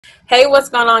Hey, what's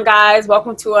going on, guys?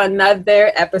 Welcome to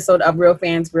another episode of Real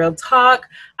Fans Real Talk.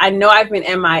 I know I've been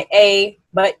MIA,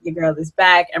 but your girl is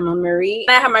back, Emerald Marie.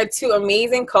 I have my two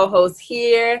amazing co-hosts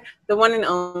here, the one and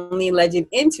only legend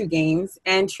in two games,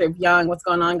 and Trip Young. What's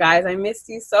going on, guys? I missed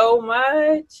you so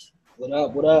much. What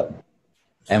up? What up?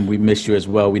 And we missed you as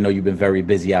well. We know you've been very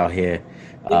busy out here.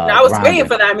 I was waiting Grinding.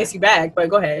 for that. I miss you back, but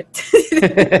go ahead.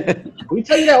 We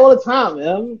tell you that all the time,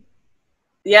 man.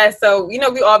 Yeah, so,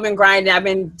 we've all been grinding. I've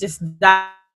been just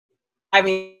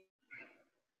diving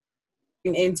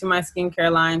into my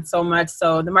skincare line so much.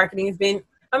 So the marketing has been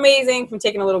amazing from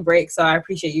taking a little break. So I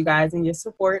appreciate you guys and your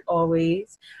support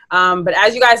always. But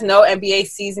as you guys know, NBA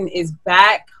season is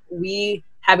back. We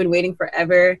have been waiting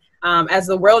forever. As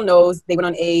the world knows, they went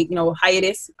on a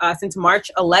hiatus since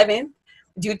March 11th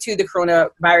due to the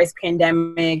coronavirus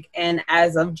pandemic. And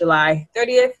as of July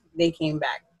 30th, they came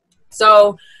back.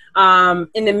 So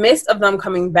in the midst of them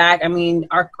coming back, I mean,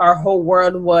 our whole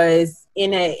world was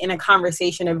in a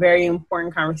conversation, a very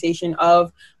important conversation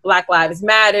of Black Lives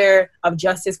Matter, of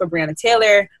justice for Breonna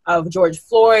Taylor, of George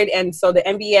Floyd. And so the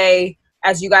NBA,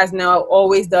 as you guys know,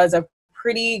 always does a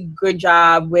pretty good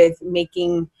job with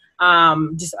making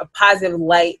just a positive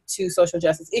light to social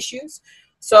justice issues.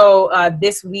 So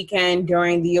this weekend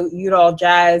during the Utah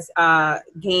Jazz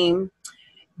game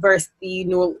versus the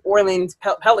New Orleans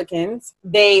Pelicans,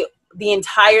 the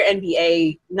entire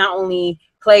NBA, not only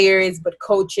players but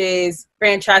coaches,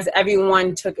 franchise,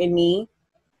 everyone took a knee,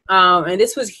 and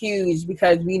this was huge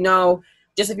because we know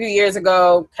just a few years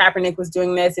ago Kaepernick was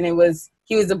doing this, and he was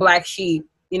the black sheep,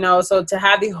 So to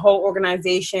have the whole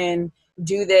organization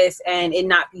do this and it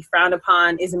not be frowned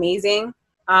upon is amazing.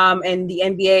 And the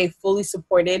NBA fully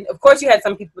supported. Of course, you had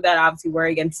some people that obviously were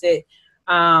against it.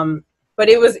 But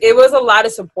it was a lot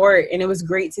of support, and it was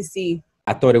great to see.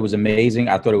 I thought it was amazing.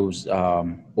 I thought it was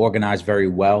organized very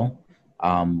well.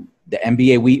 The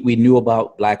NBA, we knew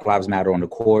about Black Lives Matter on the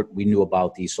court. We knew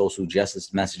about the social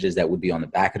justice messages that would be on the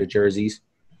back of the jerseys.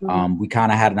 Mm-hmm. We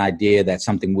kind of had an idea that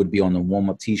something would be on the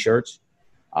warm-up T-shirts,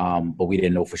 but we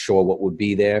didn't know for sure what would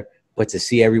be there. But to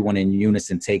see everyone in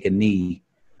unison take a knee,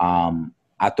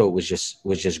 I thought was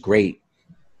just great.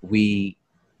 We,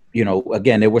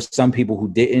 again, there were some people who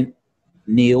didn't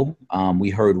kneel. We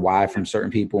heard why from certain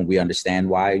people, and we understand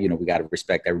why. We got to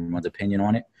respect everyone's opinion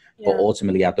on it. Yeah. But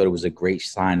ultimately, I thought it was a great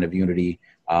sign of unity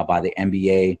by the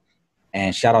NBA.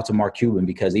 And shout out to Mark Cuban,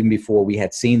 because even before we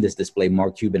had seen this display,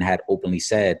 Mark Cuban had openly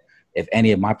said, if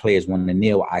any of my players want to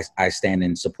kneel, I stand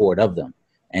in support of them.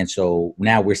 And so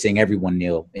now we're seeing everyone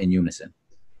kneel in unison.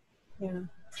 Yeah.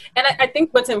 And I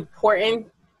think what's important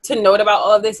to note about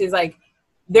all of this is, like,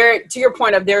 to your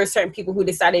point of, there are certain people who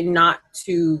decided not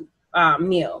to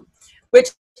kneel, which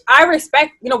I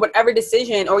respect, whatever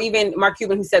decision, or even Mark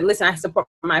Cuban, who said, listen, I support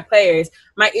my players.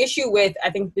 My issue with, I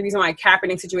think the reason why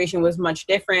Kaepernick's situation was much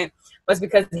different was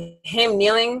because him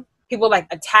kneeling, people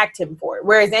attacked him for it.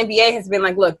 Whereas the NBA has been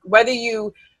like, look, whether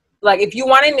you, if you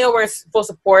want to kneel, we're full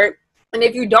support. And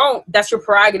if you don't, that's your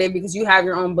prerogative because you have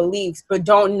your own beliefs, but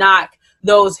don't knock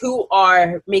those who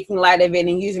are making light of it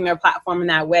and using their platform in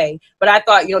that way. But I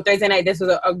thought, Thursday night, this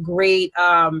was a great,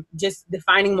 just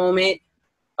defining moment,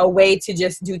 a way to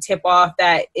just do tip off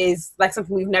that is like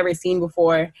something we've never seen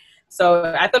before.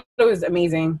 So I thought it was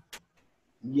amazing.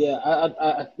 Yeah,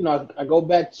 I go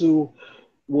back to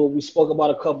what we spoke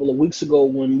about a couple of weeks ago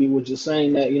when we were just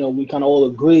saying that, we kind of all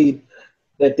agreed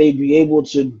that they'd be able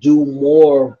to do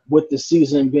more with the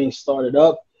season being started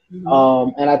up.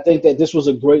 Mm-hmm. And I think that this was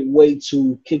a great way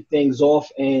to kick things off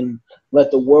and let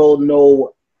the world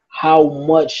know how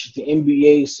much the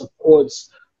NBA supports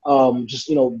just,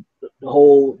 the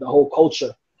whole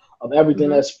culture of everything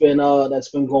mm-hmm. that's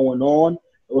been going on.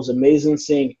 It was amazing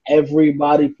seeing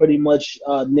everybody pretty much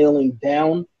kneeling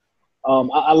down.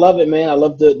 I love it, man. I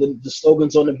love the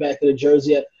slogans on the back of the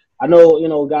jersey. I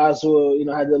know, guys who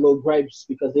had their little gripes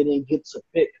because they didn't get to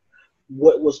pick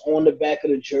what was on the back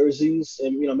of the jerseys,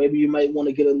 and maybe you might want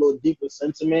to get a little deeper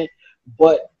sentiment,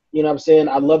 but what I'm saying,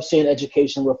 I love seeing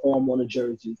education reform on the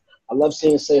jerseys. I love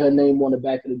seeing Say Her Name on the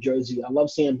back of the jersey. I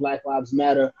love seeing Black Lives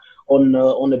Matter on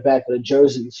the back of the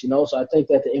jerseys. So I think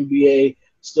that the NBA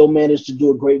still managed to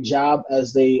do a great job,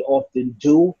 as they often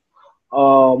do.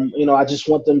 I just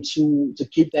want them to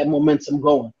keep that momentum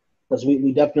going, because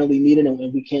we definitely need it,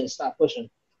 and we can't stop pushing.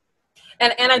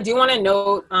 And I do want to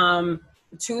note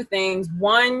two things.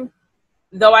 One,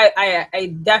 though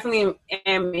I definitely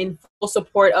am in full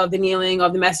support of the kneeling,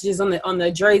 of the messages on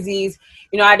the jerseys,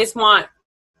 I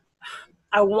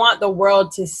want the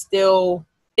world to still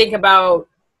think about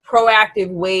proactive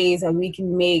ways that we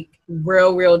can make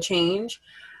real change.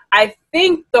 I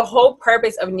think the whole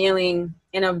purpose of kneeling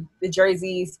and of the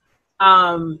jerseys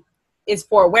is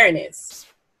for awareness.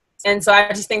 And so I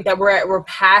just think that we're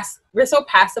so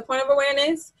past the point of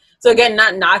awareness. So again,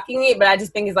 not knocking it, but I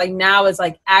just think it's like now it's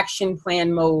like action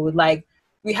plan mode. Like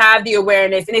we have the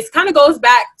awareness, and it kind of goes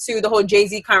back to the whole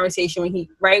Jay-Z conversation when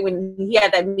he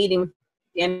had that meeting with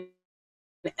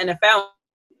the NFL.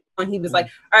 And he was like,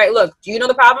 all right, look, do you know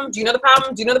the problem? Do you know the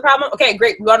problem? Do you know the problem? Okay,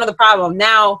 great. We all know the problem.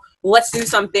 Now let's do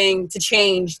something to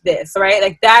change this, right?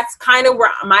 Like that's kind of where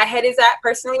my head is at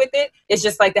personally with it. It's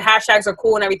just like the hashtags are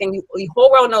cool and everything. The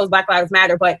whole world knows Black Lives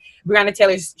Matter, but Breonna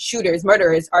Taylor's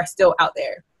murderers are still out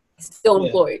there, still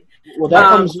employed. Well, that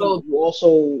comes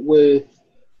also with,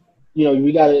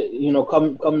 we got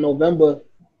to, come November,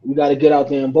 we got to get out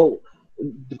there and vote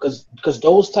because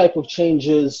those type of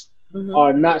changes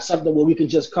are not something where we can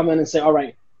just come in and say, all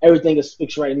right, everything is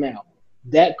fixed right now.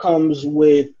 That comes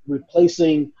with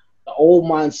replacing the old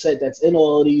mindset that's in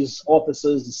all of these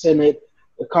offices, the Senate,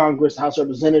 the Congress, the House of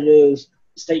Representatives,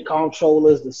 state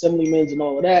comptrollers, the assemblymen, and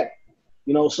all of that.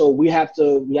 So we have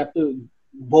to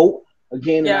vote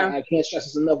again. Yeah. And I can't stress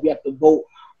this enough. We have to vote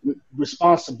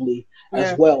responsibly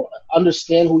as well.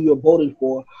 Understand who you're voting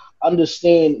for.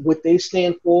 Understand what they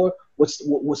stand for.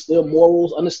 What's their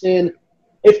morals. Understand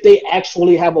if they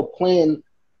actually have a plan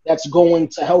that's going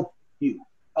to help you,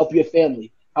 help your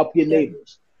family, help your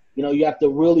neighbors. You have to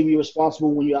really be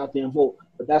responsible when you're out there and vote.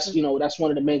 But that's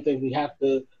one of the main things we have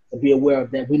to be aware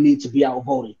of, that we need to be out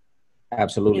voting.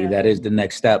 Absolutely. That is the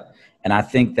next step. And I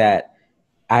think that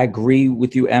I agree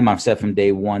with you, Em. I've said from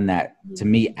day one that to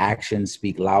me, actions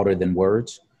speak louder than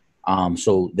words.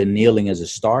 So the kneeling is a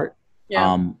start.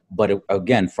 But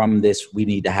again, from this, we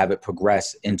need to have it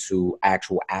progress into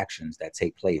actual actions that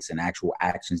take place and actual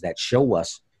actions that show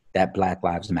us that Black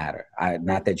Lives Matter.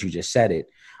 Not that you just said it.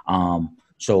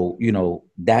 So,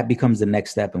 that becomes the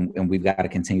next step, and we've got to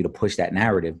continue to push that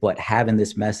narrative. But having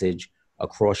this message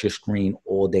across your screen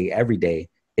all day, every day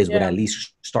is what at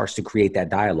least starts to create that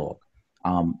dialogue.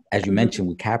 As you mentioned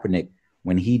with Kaepernick,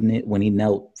 when he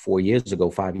knelt 5 years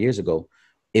ago,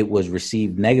 it was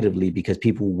received negatively because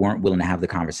people weren't willing to have the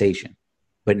conversation.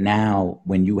 But now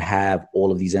when you have all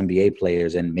of these NBA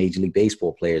players and Major League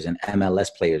Baseball players and MLS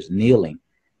players kneeling,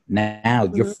 now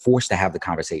you're forced to have the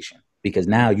conversation, because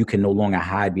now you can no longer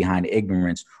hide behind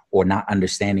ignorance or not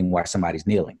understanding why somebody's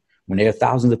kneeling. When there are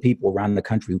thousands of people around the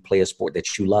country who play a sport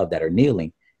that you love that are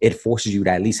kneeling, it forces you to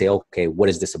at least say, okay, what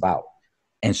is this about?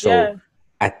 And so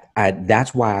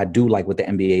that's why I do like what the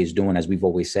NBA is doing, as we've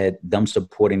always said, them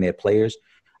supporting their players.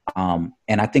 And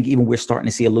I think even we're starting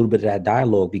to see a little bit of that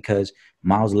dialogue, because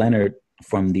Miles Leonard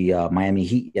from the Miami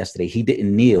Heat yesterday, he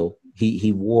didn't kneel.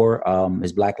 He wore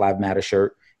his Black Lives Matter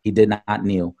shirt. He did not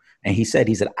kneel. And he said,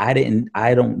 I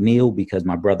don't kneel because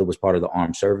my brother was part of the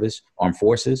armed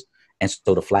forces. And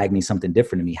so the flag means something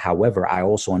different to me. However, I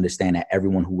also understand that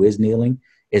everyone who is kneeling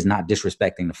is not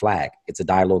disrespecting the flag. It's a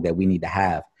dialogue that we need to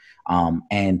have.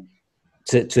 And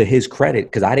to his credit,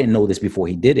 because I didn't know this before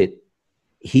he did it,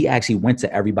 he actually went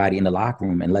to everybody in the locker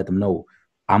room and let them know,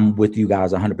 I'm with you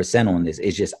guys 100% on this.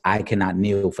 It's just I cannot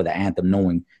kneel for the anthem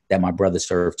knowing that my brother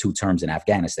served 2 terms in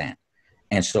Afghanistan.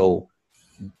 And so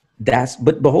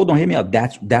but hold on, hear me out.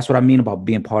 That's what I mean about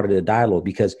being part of the dialogue,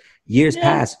 because years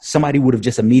past, somebody would have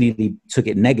just immediately took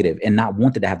it negative and not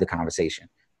wanted to have the conversation.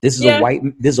 This is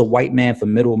a white man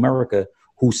from middle America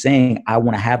who's saying, I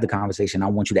want to have the conversation. I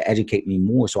want you to educate me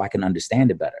more so I can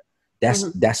understand it better.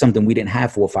 That's something we didn't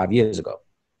have 4 or 5 years ago.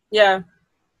 Yeah.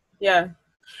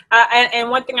 And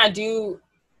one thing I do,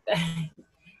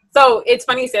 so it's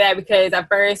funny you say that, because at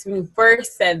first, when you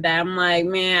first said that, I'm like,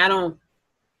 man,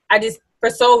 for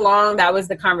so long, that was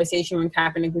the conversation when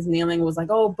Kaepernick was kneeling, was like,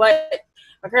 oh, but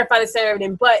my grandfather said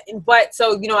everything, but.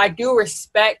 So, I do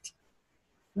respect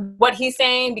what he's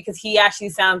saying, because he actually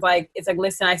sounds like, it's like,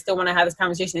 listen, I still want to have this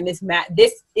conversation, and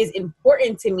this is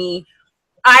important to me.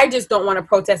 I just don't want to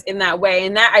protest in that way.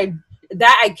 And that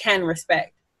I can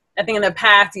respect. I think in the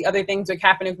past, the other things with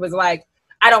Kaepernick was like,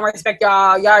 I don't respect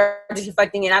y'all. Y'all are just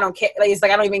reflecting it. I don't care. Like, it's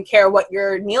like, I don't even care what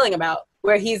you're kneeling about.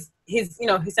 Where his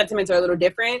sentiments are a little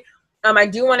different. I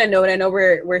do want to note, I know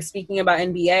we're speaking about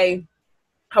NBA.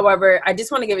 However, I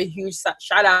just want to give a huge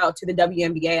shout out to the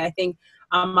WNBA. I think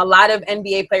a lot of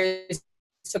NBA players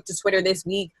took to Twitter this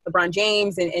week, LeBron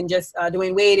James and just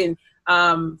Dwayne Wade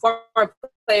and former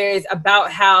players,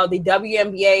 about how the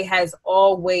WNBA has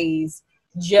always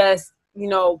just,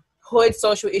 put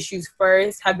social issues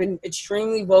first, have been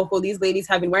extremely vocal. These ladies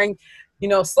have been wearing,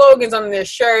 slogans on their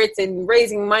shirts and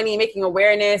raising money, making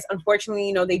awareness.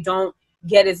 Unfortunately, they don't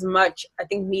get as much, I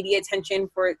think, media attention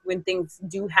for when things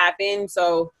do happen.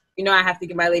 So, I have to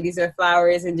give my ladies their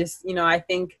flowers, and just, I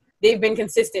think they've been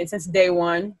consistent since day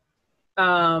one.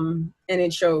 and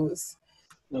it shows.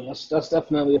 No, that's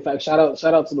definitely a fact. Shout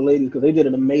out to the ladies because they did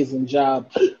an amazing job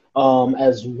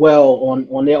as well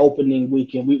on their opening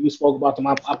weekend. We spoke about them.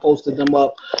 I posted them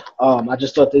up. I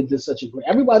just thought they did such a great.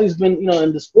 Everybody's been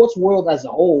in the sports world as a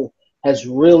whole has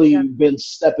really been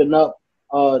stepping up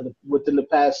within the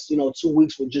past 2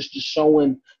 weeks with just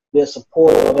showing their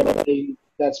support of everything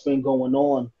that's been going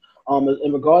on.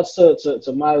 In regards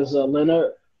to Myers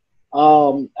Leonard,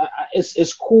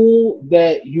 it's cool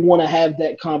that you want to have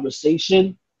that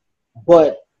conversation.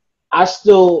 But I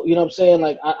still, you know what I'm saying?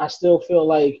 Like, I still feel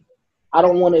like I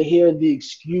don't want to hear the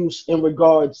excuse in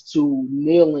regards to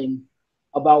kneeling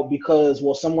because,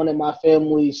 well, someone in my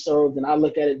family served and I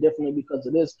look at it differently because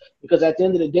of this. Because at the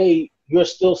end of the day, you're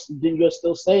still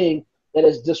saying that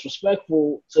it's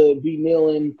disrespectful to be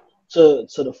kneeling to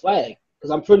the flag.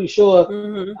 Because I'm pretty sure,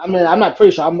 I mean, I'm not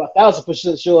pretty sure, I'm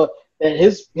 1,000% sure that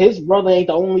his brother ain't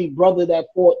the only brother that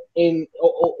fought in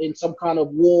some kind of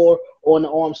war or in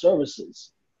the armed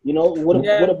services. What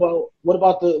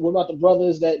about the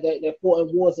brothers that fought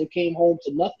in wars and came home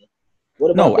to nothing?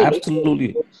 What about them?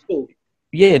 Absolutely.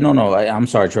 Yeah, no. I'm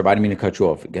sorry, Trevor. I didn't mean to cut you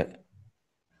off.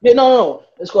 Yeah, no.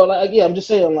 It's called I'm just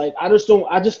saying, like, I just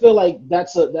feel like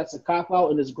that's a cop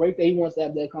out, and it's great that he wants to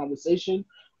have that conversation.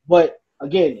 But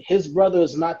again, his brother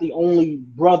is not the only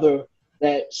brother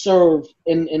that served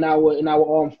in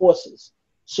our armed forces.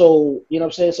 So, you know what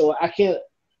I'm saying? So I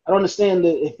don't understand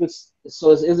if it's,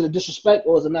 so is it a disrespect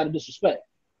or is it not a disrespect?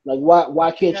 Like,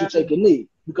 why can't you take a knee?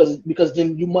 Because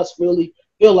then you must really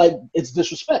feel like it's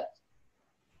disrespect.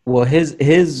 Well,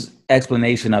 his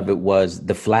explanation of it was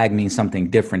the flag means something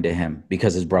different to him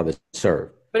because his brother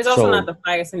served. But it's also not the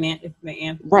flag; it's the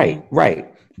anthem.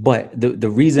 Right. But the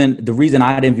reason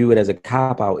I didn't view it as a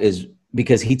cop out is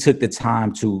because he took the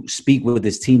time to speak with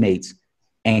his teammates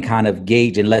and kind of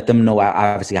gauge and let them know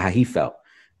obviously how he felt.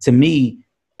 To me,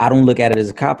 I don't look at it as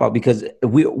a cop out because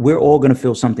we're all going to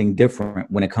feel something different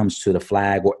when it comes to the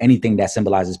flag or anything that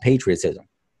symbolizes patriotism,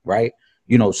 right?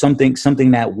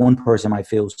 Something that one person might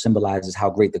feel symbolizes how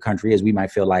great the country is. We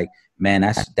might feel like, man,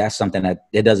 that's something that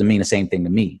it doesn't mean the same thing to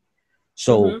me.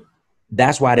 So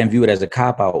that's why I didn't view it as a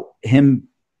cop out. Him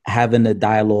having the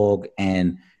dialogue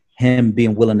and him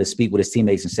being willing to speak with his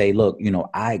teammates and say, look,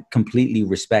 I completely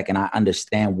respect and I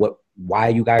understand why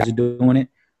you guys are doing it.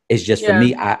 It's just for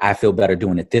me, I feel better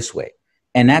doing it this way.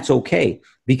 And that's okay,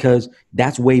 because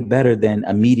that's way better than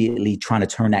immediately trying to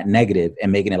turn that negative and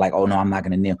making it like, oh, no, I'm not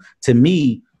going to kneel. To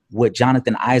me, what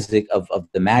Jonathan Isaac of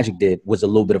the Magic did was a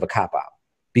little bit of a cop-out,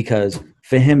 because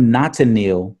for him not to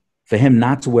kneel, for him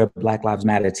not to wear Black Lives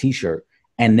Matter T-shirt,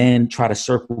 and then try to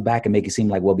circle back and make it seem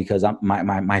like, well, because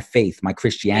my faith, my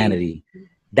Christianity,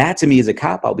 that to me is a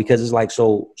cop-out, because it's like,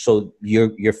 so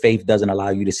your faith doesn't allow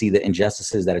you to see the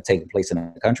injustices that are taking place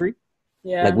in the country?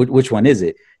 Yeah. Like, which one is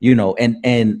it?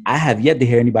 And I have yet to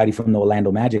hear anybody from the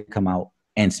Orlando Magic come out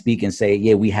and speak and say,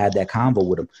 yeah, we had that convo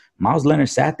with him. Myles Leonard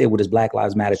sat there with his Black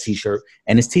Lives Matter T-shirt,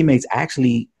 and his teammates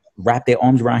actually wrapped their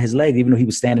arms around his leg, even though he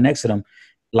was standing next to them,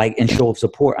 like in show of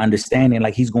support, understanding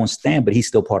like he's going to stand, but he's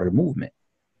still part of the movement.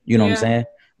 You know what I'm saying?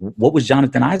 What was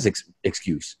Jonathan Isaac's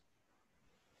excuse?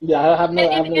 Yeah, I have no.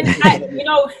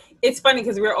 It's funny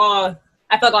because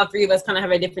I feel like all three of us kind of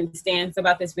have a different stance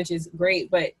about this, which is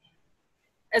great. But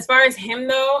as far as him,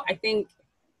 though, I think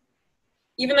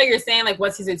even though you're saying, like,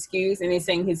 what's his excuse, and he's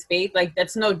saying his faith, like,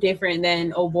 that's no different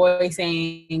than, oh, boy,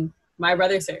 saying my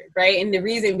brother served, right? And the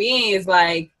reason being is,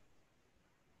 like,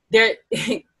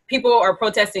 people are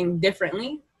protesting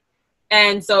differently.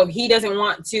 And so he doesn't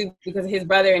want to because of his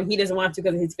brother, and he doesn't want to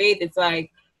because of his faith. It's like,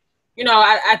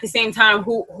 at the same time,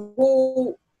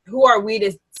 who are we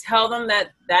to tell them that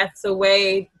that's the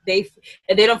way if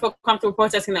they don't feel comfortable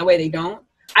protesting that way, they don't.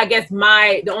 I guess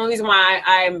the only reason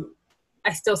why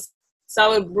I still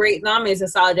celebrate them is the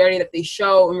solidarity that they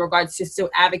show in regards to still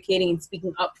advocating and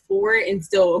speaking up for it and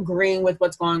still agreeing with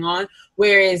what's going on.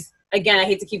 Whereas, again, I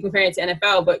hate to keep comparing it to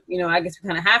NFL, but I guess we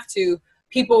kind of have to.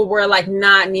 People were like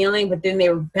not kneeling, but then they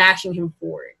were bashing him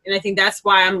for it, and I think that's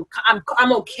why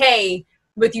I'm okay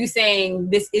with you saying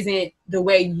this isn't the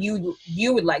way you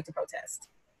would like to protest.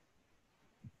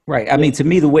 Right. I mean, to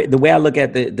me, the way I look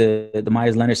at the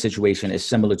Myers Leonard situation is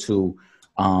similar to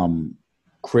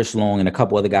Chris Long and a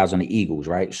couple other guys on the Eagles,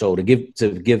 right? So to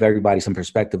give everybody some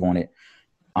perspective on it,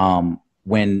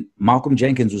 when Malcolm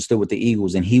Jenkins was still with the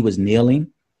Eagles and he was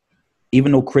kneeling,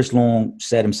 even though Chris Long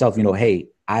said himself, hey,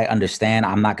 I understand,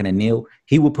 I'm not going to kneel,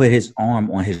 he would put his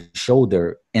arm on his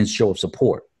shoulder in show of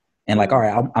support. And like, all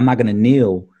right, I'm not going to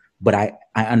kneel, but I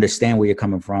understand where you're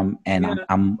coming from, and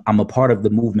I'm a part of the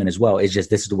movement as well. It's just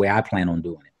this is the way I plan on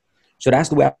doing it. So that's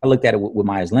the way I looked at it with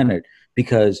Myers Leonard,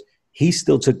 because he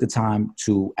still took the time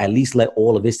to at least let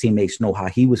all of his teammates know how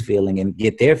he was feeling and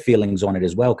get their feelings on it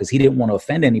as well, because he didn't want to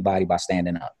offend anybody by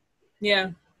standing up.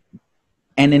 Yeah.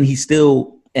 And then he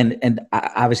still, and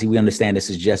obviously we understand this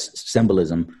is just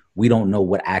symbolism. We don't know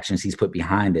what actions he's put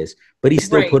behind this, but he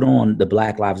still put on the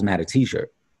Black Lives Matter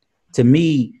t-shirt. To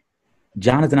me,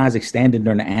 Jonathan Isaac standing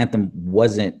during the anthem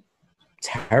wasn't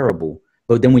terrible,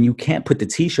 but then when you can't put the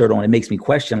t-shirt on, it makes me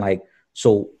question, like,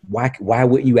 so why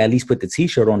wouldn't you at least put the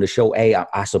t-shirt on to show, hey,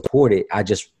 I support it, I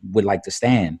just would like to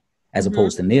stand, as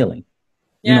opposed to kneeling?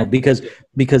 You know, because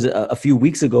a few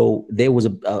weeks ago there was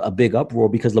a big uproar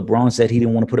because LeBron said he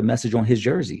didn't want to put a message on his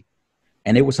jersey,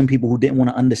 and there were some people who didn't want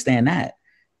to understand that.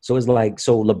 So it's like,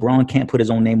 so LeBron can't put his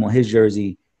own name on his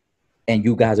jersey, and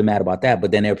you guys are mad about that,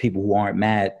 but then there are people who aren't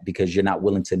mad because you're not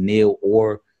willing to kneel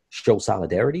or show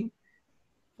solidarity.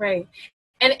 Right.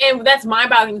 And that's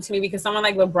mind-boggling to me, because someone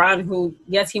like LeBron, who,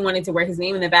 yes, he wanted to wear his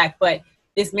name in the back, but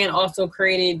this man also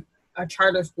created a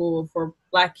charter school for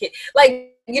Black kids.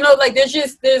 Like, you know, like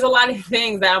there's a lot of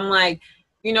things that I'm like,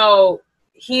 you know,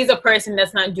 he's a person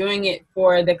that's not doing it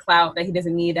for the clout that he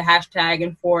doesn't need, the hashtag,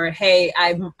 and for, hey,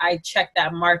 I checked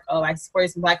that mark of I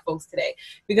supported some Black folks today.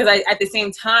 Because at the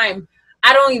same time,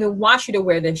 I don't even want you to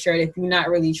wear this shirt if you're not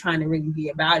really trying to really be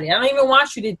about it. I don't even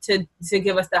want you to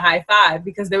give us the high five,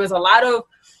 because there was a lot of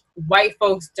white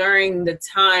folks during the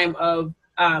time of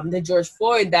the George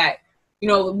Floyd that, you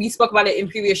know, we spoke about it in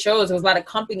previous shows. There was a lot of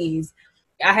companies.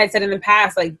 I had said in the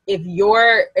past, like, if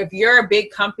you're a big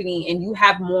company and you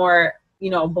have more, you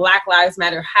know, Black Lives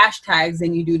Matter hashtags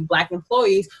than you do Black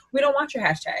employees, we don't want your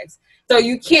hashtags. So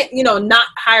you can't, you know, not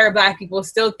hire Black people,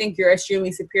 still think you're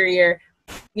extremely superior,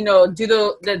 you know, do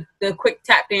the quick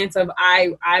tap dance of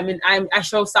I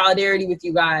show solidarity with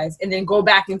you guys, and then go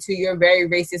back into your very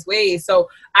racist ways. So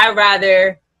I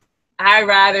rather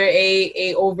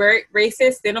a overt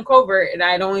racist than a covert, and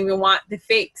I don't even want the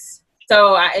fakes.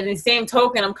 So in the same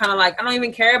token, I'm kind of like, I don't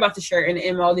even care about the shirt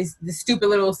and all the stupid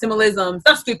little symbolisms,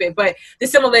 not stupid, but the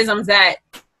symbolisms that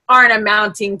aren't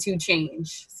amounting to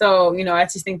change. So, you know, I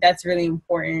just think that's really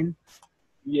important.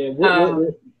 Yeah.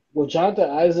 With Jonathan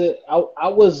Isaac, I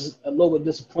was a little bit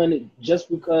disappointed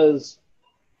just because,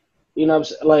 you know,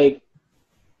 like,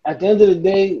 at the end of the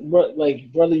day,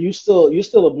 brother, you still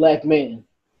a Black man,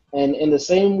 and in the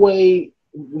same way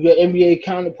your NBA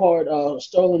counterpart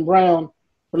Sterling Brown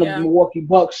from the Milwaukee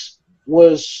Bucks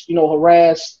was, you know,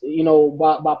 harassed, you know,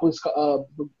 by police. I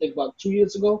think about 2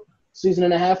 years ago, season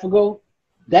and a half ago.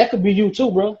 That could be you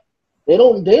too, bro. They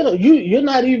don't. You're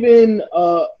not even.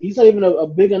 He's not even a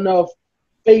big enough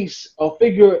face or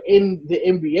figure in the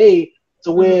NBA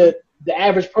to where the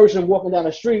average person walking down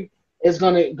the street is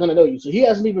gonna know you. So he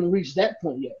hasn't even reached that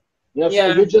point yet. You know what I'm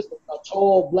saying? You're just a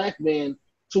tall Black man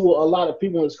to a lot of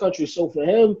people in this country. So for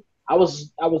him, I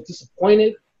was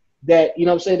disappointed that, you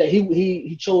know what I'm saying, that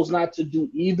he chose not to do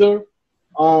either.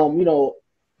 You know,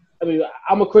 I mean,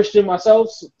 I'm a Christian myself,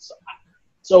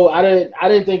 so I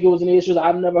didn't think it was any issues.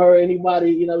 I've never heard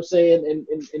anybody, you know what I'm saying,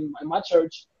 in my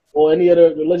church or any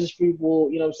other religious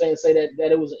people, you know what I'm saying, say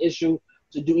that it was an issue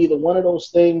to do either one of those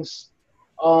things.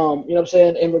 You know what I'm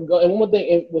saying? And one more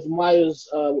thing with Myers,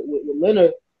 with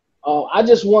Leonard, I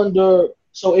just wonder,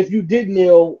 so if you did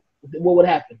kneel, what would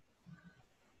happen?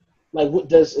 Like,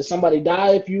 does somebody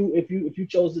die if you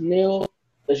chose to kneel?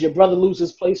 Does your brother lose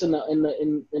his place in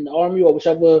the army or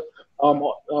whichever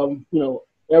you know,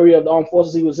 area of the armed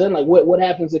forces he was in? Like, what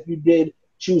happens if you did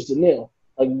choose to kneel?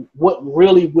 Like, what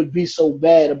really would be so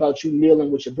bad about you kneeling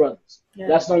with your brothers? Yeah.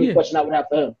 That's the only question I would have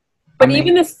for him. But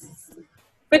even the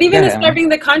serving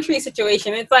the country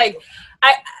situation, it's like,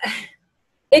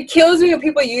 it kills me when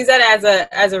people use that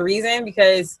as a reason,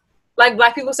 because, like,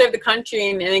 Black people served the country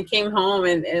and then came home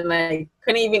and like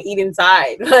couldn't even eat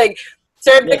inside. Like,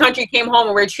 served the country, came home,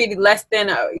 and we're treated less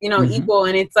than you know, equal.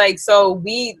 And it's like, so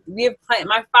we have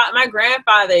my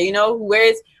grandfather, you know, who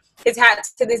wears his hat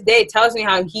to this day, tells me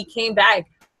how he came back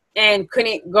and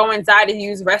couldn't go inside to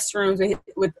use restrooms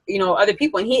with you know, other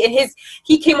people, and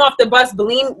he came off the bus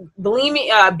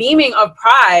beaming of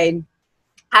pride,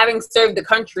 having served the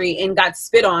country, and got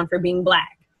spit on for being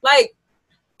Black. Like,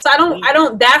 so I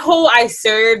don't that whole I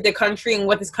served the country and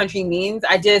what this country means,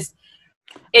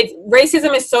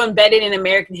 racism is so embedded in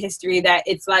American history that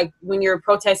it's like, when you're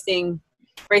protesting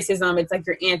racism, it's like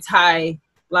you're anti,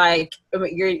 like,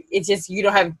 it's just, you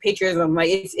don't have patriotism. Like,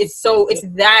 it's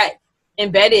that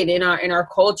embedded in our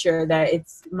culture that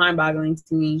it's mind-boggling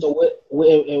to me. So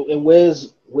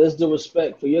where's the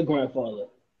respect for your grandfather,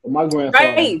 for my grandfather,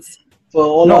 right, for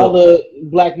all the other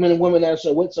Black men and women that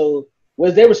are with? So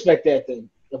where's their respect at then?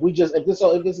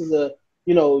 If this is a,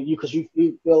 you know, because you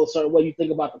feel a certain way, you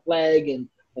think about the flag and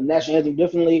national anthem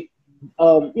differently,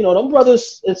 You know, them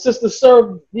brothers and sisters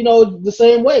served, you know, the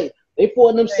same way. They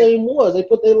fought in them same wars. They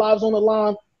put their lives on the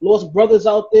line, lost brothers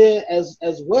out there as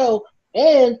well,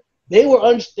 and they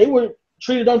were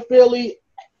treated unfairly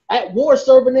at war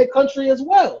serving their country as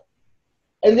well.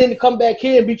 And then to come back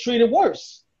here and be treated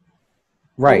worse.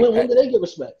 Right. So when do they get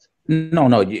respect? No,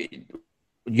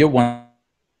 you're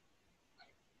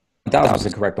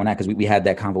 1,000% correct on that, because we had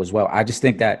that convo as well. I just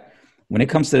think that when it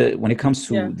comes to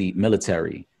the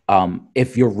military,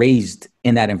 if you're raised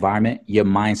in that environment, your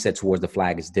mindset towards the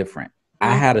flag is different.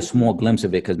 I had a small glimpse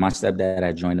of it because my stepdad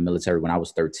had joined the military when I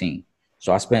was 13.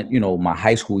 So I spent, you know, my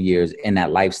high school years in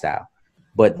that lifestyle.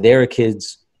 But there are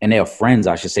kids, and there are friends,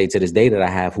 I should say, to this day that I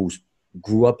have who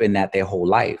grew up in that their whole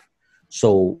life.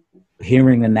 So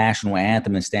hearing the national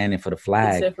anthem and standing for the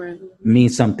flag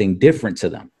means something different to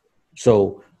them.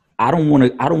 So I don't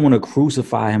want to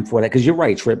crucify him for that, because you're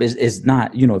right, Trip. It's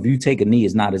not, you know, if you take a knee,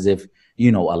 it's not as if,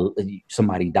 you know,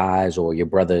 somebody dies or your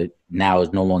brother now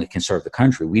is no longer can serve the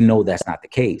country. We know that's not the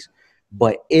case.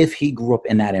 But if he grew up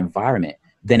in that environment,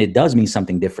 then it does mean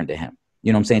something different to him.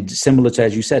 You know what I'm saying? Similar to,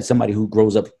 as you said, somebody who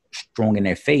grows up strong in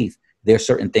their faith, there are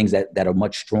certain things that are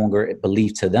much stronger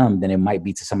believed to them than it might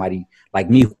be to somebody like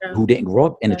me who didn't grow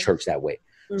up in the church that way.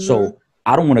 So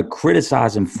I don't want to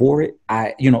criticize him for it.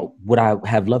 Would I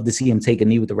have loved to see him take a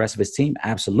knee with the rest of his team?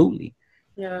 Absolutely.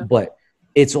 Yeah. But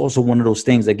it's also one of those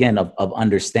things, again, of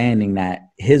understanding that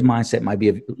his mindset might be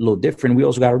a little different. We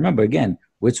also got to remember, again,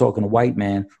 we're talking a white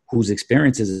man whose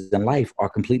experiences in life are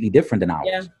completely different than ours.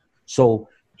 Yeah. So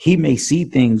he may see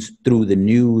things through the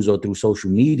news or through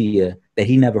social media that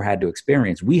he never had to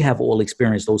experience. We have all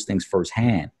experienced those things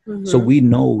firsthand. So we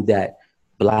know that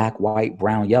black, white,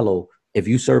 brown, yellow, if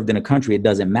you served in a country, it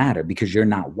doesn't matter because you're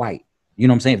not white. You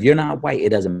know what I'm saying? If you're not white, it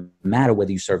doesn't matter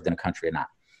whether you served in a country or not.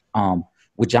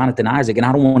 With Jonathan Isaac, and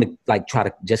I don't want to like try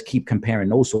to just keep comparing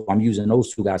those. So I'm using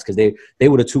those two guys because they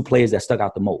were the two players that stuck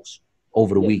out the most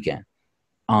over the weekend.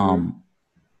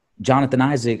 Jonathan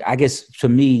Isaac, I guess to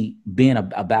me, being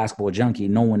a basketball junkie,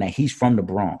 knowing that he's from the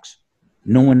Bronx,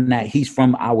 knowing that he's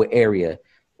from our area,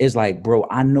 is like, bro,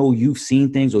 I know you've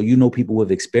seen things, or you know people who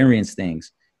have experienced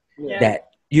things that,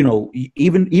 you know,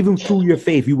 even through your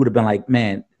faith, you would have been like,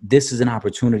 man, this is an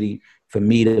opportunity for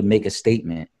me to make a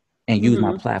statement and use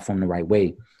my platform the right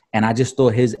way. And I just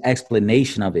thought his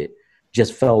explanation of it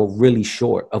just fell really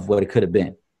short of what it could have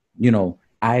been. You know,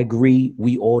 I agree.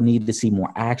 We all need to see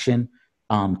more action.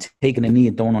 Taking a knee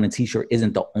and throwing on a t-shirt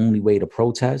isn't the only way to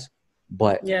protest,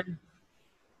 but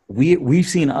we've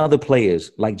seen other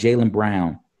players like Jaylen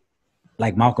Brown,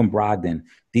 like Malcolm Brogdon,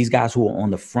 these guys who are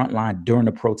on the front line during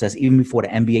the protest, even before the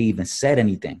NBA even said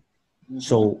anything.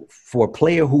 So for a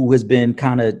player who has been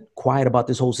kind of quiet about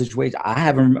this whole situation,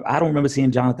 I don't remember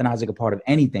seeing Jonathan Isaac a part of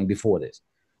anything before this.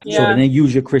 So to then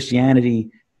use your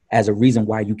Christianity as a reason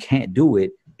why you can't do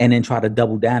it, and then try to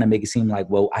double down and make it seem like,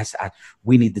 well,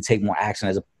 we need to take more action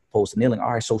as opposed to kneeling.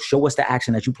 All right, so show us the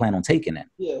action that you plan on taking then.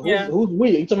 Who's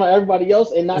we? You talking about everybody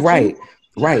else and not you?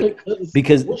 Right.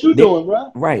 Because what you doing,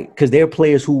 bro? Right. Because there are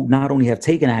players who not only have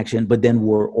taken action, but then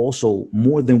were also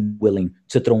more than willing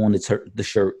to throw on the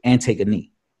shirt and take a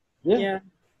knee. Yeah.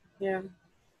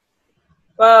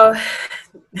 Well,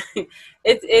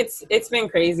 it's been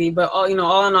crazy, but all in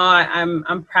all,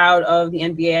 I'm proud of the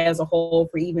NBA as a whole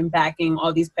for even backing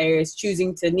all these players,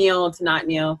 choosing to kneel, to not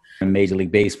kneel. In Major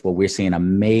League Baseball, we're seeing a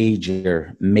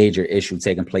major issue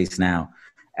taking place now.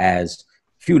 As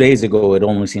a few days ago, it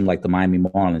only seemed like the Miami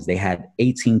Marlins, they had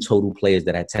 18 total players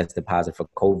that had tested positive for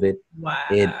COVID. Wow.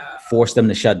 It forced them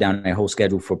to shut down their whole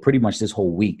schedule for pretty much this whole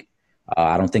week.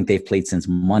 I don't think they've played since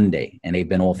Monday, and they've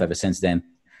been off ever since then.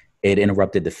 It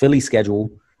interrupted the Philly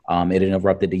schedule. It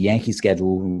interrupted the Yankee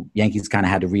schedule. Yankees kind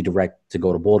of had to redirect to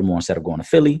go to Baltimore instead of going to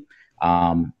Philly.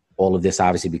 All of this,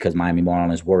 obviously, because Miami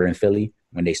Marlins were in Philly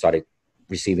when they started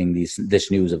receiving this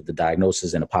news of the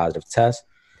diagnosis and a positive test.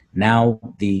 Now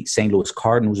the St. Louis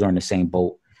Cardinals are in the same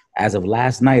boat. As of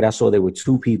last night, I saw there were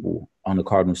 2 people on the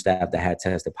Cardinals staff that had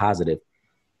tested positive.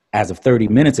 As of 30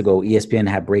 minutes ago, ESPN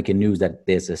had breaking news that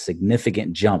there's a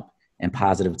significant jump in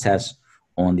positive tests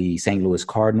on the St. Louis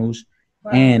Cardinals.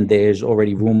 Wow. And there's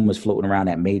already rumors floating around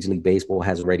that Major League Baseball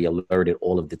has already alerted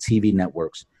all of the TV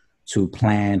networks to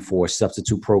plan for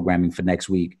substitute programming for next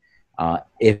week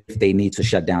if they need to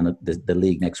shut down the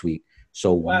league next week.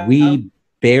 So we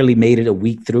barely made it a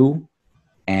week through,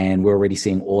 and we're already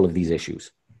seeing all of these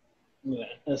isses. Yeah,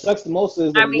 and it sucks the most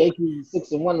is that the Yankees are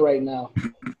 6-1 right now.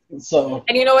 So,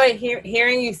 and you know what?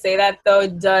 Hearing you say that though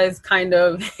does kind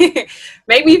of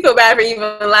make me feel bad for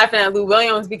even laughing at Lou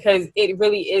Williams, because it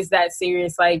really is that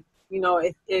serious. Like, you know,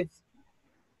 if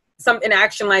an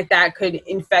action like that could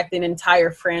infect an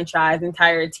entire franchise,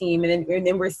 entire team. And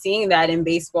then we're seeing that in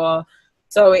baseball.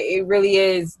 So it really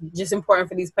is just important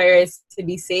for these players to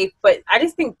be safe. But I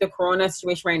just think the corona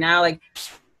situation right now, like,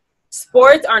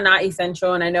 sports are not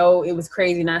essential. And I know it was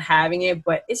crazy not having it,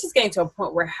 but it's just getting to a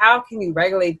point where how can you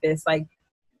regulate this? Like,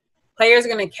 players are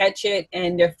going to catch it,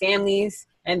 and their families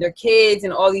and their kids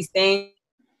and all these things.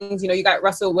 You know, you got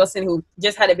Russell Wilson, who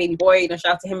just had a baby boy. You know,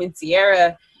 shout out to him and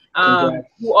Sierra,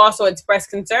 who also expressed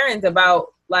concerns about,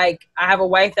 like, I have a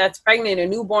wife that's pregnant, a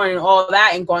newborn, and all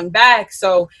that, and going back.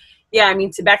 So, yeah, I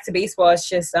mean, back to baseball, it's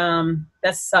just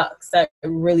that sucks. That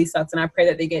really sucks, and I pray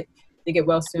that they get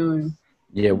well soon.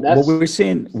 Yeah, what we're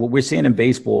seeing in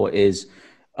baseball is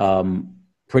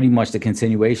pretty much the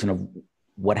continuation of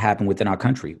what happened within our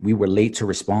country. We were late to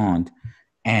respond,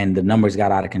 and the numbers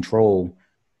got out of control,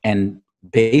 and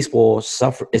baseball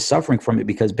is suffering from it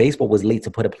because baseball was late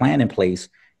to put a plan in place,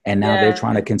 and now they're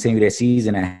trying to continue their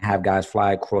season and have guys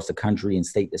fly across the country and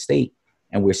state to state,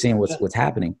 and we're seeing what's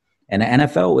happening. And the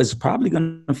NFL is probably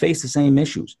going to face the same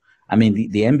issues. I mean,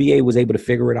 the NBA was able to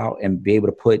figure it out and be able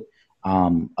to put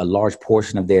a large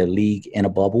portion of their league in a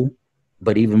bubble.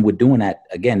 But even with doing that,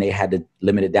 again, they had to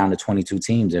limit it down to 22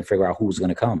 teams and figure out who's going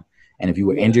to come. And if you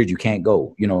were injured, you can't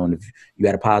go. You know, and if you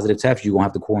had a positive test, you're going to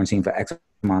have to quarantine for X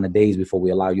amount of days before we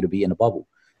allow you to be in the bubble.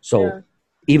 So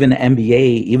even the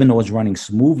NBA, even though it's running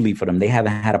smoothly for them, they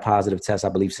haven't had a positive test, I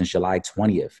believe, since July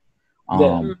 20th.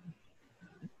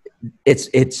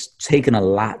 It's taken a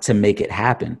lot to make it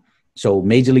happen. So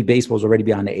Major League Baseball is already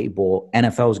behind the 8 ball.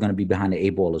 NFL is going to be behind the 8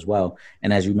 ball as well.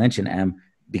 And as you mentioned,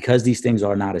 because these things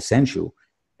are not essential,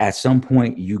 at some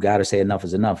point you got to say enough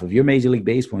is enough. If you're Major League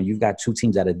Baseball and you've got 2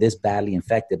 teams that are this badly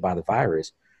infected by the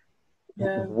virus,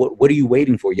 what are you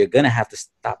waiting for? You're going to have to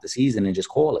stop the season and just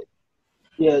call it.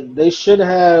 Yeah, they should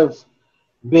have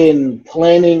been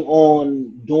planning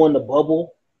on doing the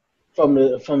bubble from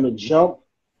the jump.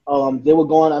 They were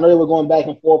going back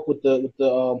and forth with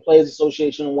the Players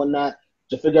Association and whatnot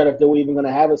to figure out if they were even going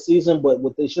to have a season. But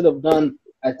what they should have done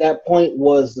at that point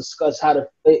was discuss how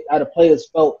the players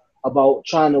felt about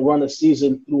trying to run a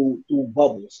season through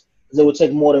bubbles. Because it would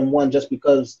take more than one, just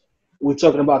because we're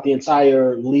talking about the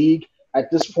entire league at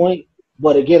this point.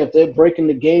 But again, if they're breaking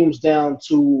the games down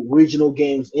to regional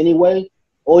games anyway,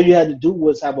 all you had to do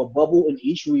was have a bubble in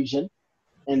each region.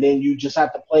 And then you just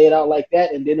have to play it out like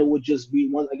that, and then it would just be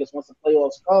once the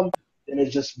playoffs come, then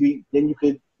you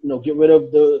could get rid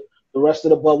of the rest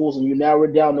of the bubbles, and you narrow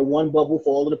it down to one bubble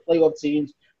for all of the playoff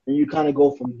teams, and you kind of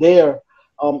go from there.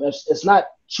 It's not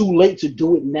too late to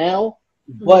do it now,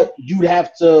 but there would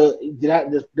have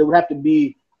to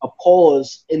be a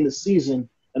pause in the season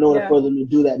in order for them to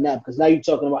do that now, because now you're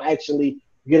talking about actually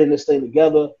getting this thing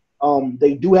together.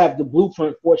 They do have the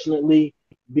blueprint, fortunately,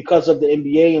 because of the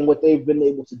NBA and what they've been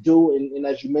able to do. And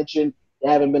as you mentioned,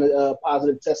 there haven't been a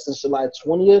positive test since July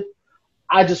 20th.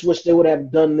 I just wish they would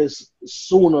have done this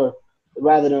sooner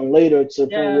rather than later, to the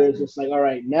point where it's just like, all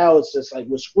right, now it's just like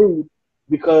we're screwed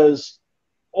because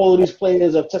all of these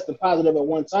players have tested positive at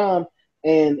one time.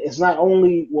 And it's not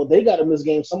only, they got to miss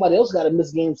games, somebody else got to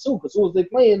miss games too, because who was they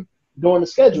playing during the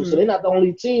schedule? So they're not the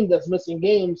only team that's missing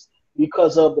games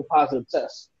because of the positive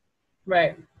test.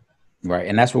 Right. Right,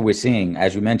 and that's what we're seeing.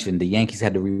 As you mentioned, the Yankees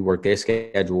had to rework their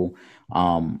schedule.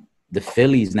 The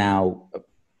Phillies now,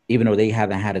 even though they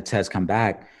haven't had a test come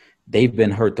back, they've been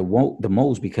hurt the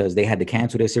most because they had to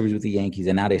cancel their series with the Yankees,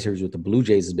 and now their series with the Blue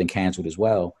Jays has been canceled as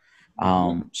well.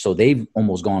 So they've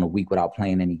almost gone a week without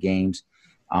playing any games.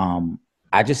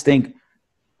 I just think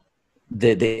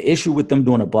the issue with them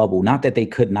doing a bubble, not that they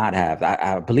could not have.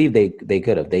 I believe they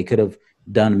could have. They could have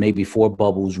done maybe 4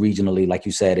 bubbles regionally, like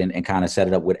you said, and kind of set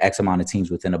it up with X amount of teams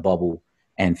within a bubble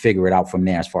and figure it out from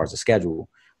there as far as the schedule.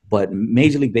 But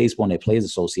Major League Baseball and their Players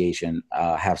Association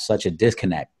have such a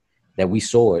disconnect that we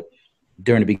saw it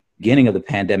during the beginning of the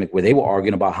pandemic, where they were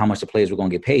arguing about how much the players were going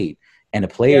to get paid. And the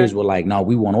players were like, no,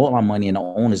 we want all our money. And the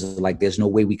owners is like, there's no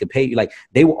way we could pay you. Like,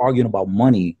 they were arguing about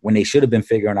money when they should have been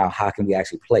figuring out how can we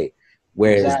actually play.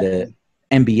 Whereas the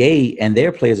NBA and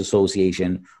their Players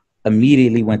Association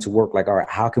immediately went to work like, all right,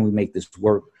 how can we make this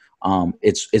work?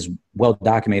 It's well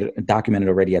documented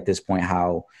already at this point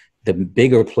how the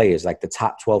bigger players, like the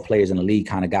top 12 players in the league,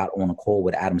 kind of got on a call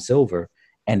with Adam Silver,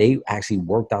 and they actually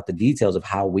worked out the details of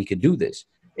how we could do this.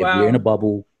 If we're in a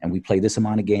bubble and we play this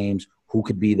amount of games, who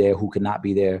could be there, who could not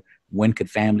be there, when could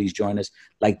families join us?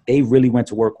 Like, they really went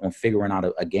to work on figuring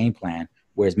out a game plan,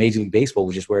 whereas Major League Baseball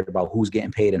was just worried about who's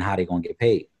getting paid and how they're going to get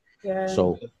paid. Yeah.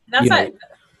 So that's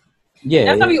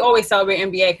that's how we always celebrate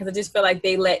NBA, because I just feel like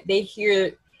they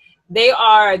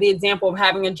are the example of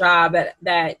having a job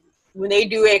that when they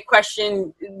do a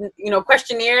questionnaire,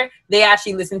 they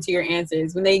actually listen to your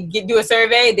answers. When they do a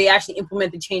survey, they actually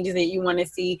implement the changes that you want to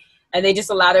see, and they just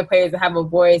allow their players to have a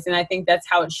voice. And I think that's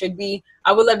how it should be.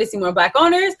 I would love to see more Black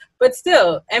owners, but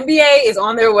still, NBA is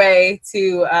on their way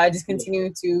to just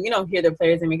continue to hear their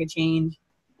players and make a change.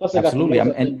 Plus, they got the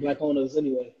most Black owners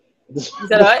anyway. Is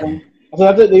that what? So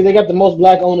I think they got the most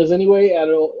Black owners anyway out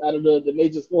of the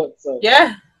major sports. So.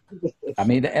 Yeah. I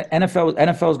mean, the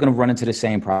NFL is going to run into the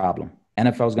same problem.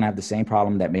 NFL is going to have the same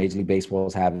problem that Major League Baseball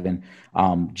is having.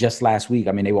 Just last week,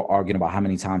 I mean, they were arguing about how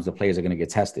many times the players are going to get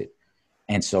tested.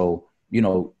 And so,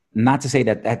 not to say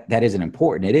that isn't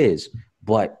important. It is.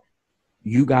 But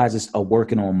you guys are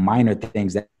working on minor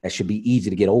things that should be easy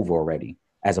to get over already,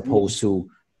 as opposed to,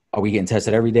 are we getting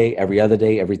tested every day, every other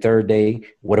day, every third day?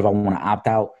 What if I want to opt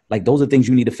out? Like, those are things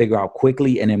you need to figure out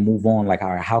quickly and then move on. Like,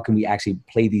 all right, how can we actually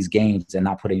play these games and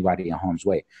not put anybody in harm's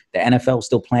way? The NFL is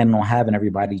still planning on having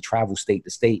everybody travel state to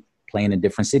state, playing in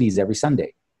different cities every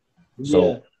Sunday.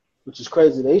 Yeah, which is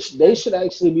crazy. They should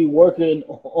actually be working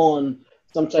on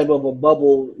some type of a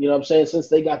bubble, you know what I'm saying? Since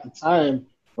they got the time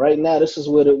right now, this is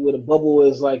where the bubble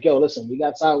is like, yo, listen, we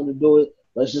got time to do it.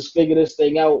 Let's just figure this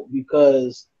thing out,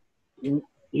 because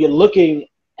you're looking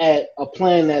at a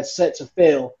plan that's set to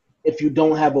fail if you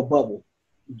don't have a bubble,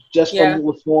 just from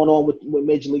what's going on with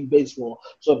Major League Baseball.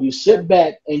 So if you sit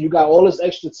back and you got all this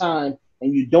extra time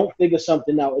and you don't figure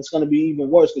something out, it's going to be even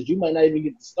worse, because you might not even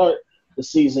get to start the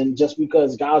season just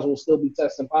because guys will still be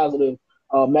testing positive.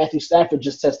 Matthew Stafford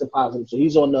just tested positive, so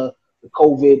he's on the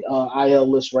COVID IL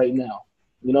list right now.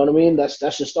 You know what I mean? That's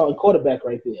your starting quarterback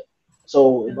right there.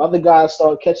 So if other guys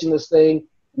start catching this thing,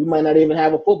 we might not even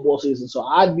have a football season. So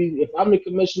if I'm the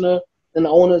commissioner and the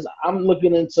owners, I'm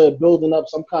looking into building up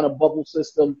some kind of bubble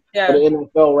system for the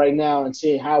NFL right now and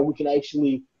seeing how we can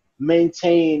actually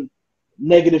maintain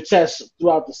negative tests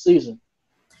throughout the season.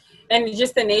 And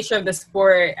just the nature of the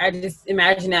sport, I just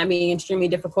imagine that being extremely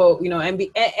difficult.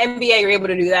 NBA, you're able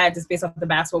to do that just based off the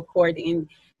basketball court, the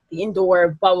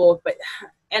indoor bubble. But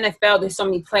NFL, there's so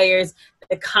many players.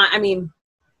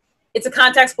 It's a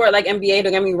contact sport like NBA,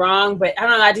 don't get me wrong, but I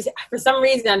don't know. For some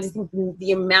reason, I just think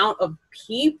the amount of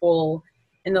people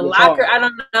in the locker, I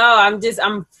don't know.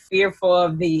 I'm fearful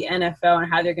of the NFL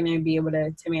and how they're going to be able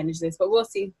to manage this, but we'll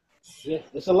see. Yeah,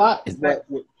 it's a lot. But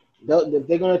if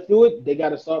they're going to do it, they got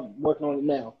to start working on it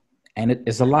now. And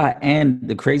it's a lot. And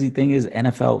the crazy thing is,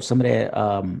 NFL, some of their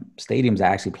stadiums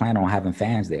are actually planning on having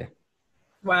fans there.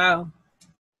 Wow.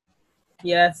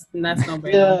 Yes, and that's no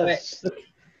brainer. Yes.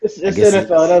 It's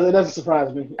NFL. It doesn't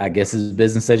surprise me. I guess it's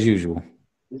business as usual.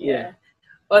 Yeah.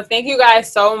 Well, thank you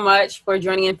guys so much for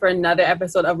joining in for another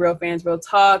episode of Real Fans, Real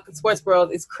Talk. The sports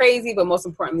world is crazy, but most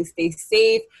importantly, stay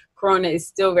safe. Corona is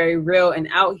still very real and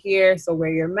out here, so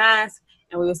wear your mask,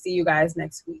 and we will see you guys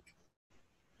next week.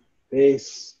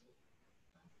 Peace.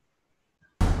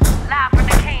 Live from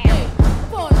the camp.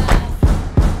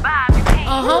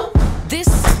 This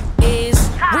is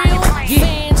Real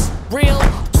Fans, Real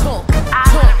Talk.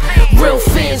 Real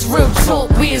fans, real talk,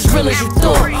 we as real as you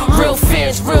thought. Real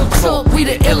fans, real talk, we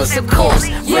the illest of course.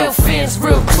 Real fans,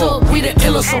 real talk, we the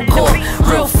illest on court.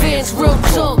 Real fans, real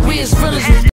talk, we as real as you thought.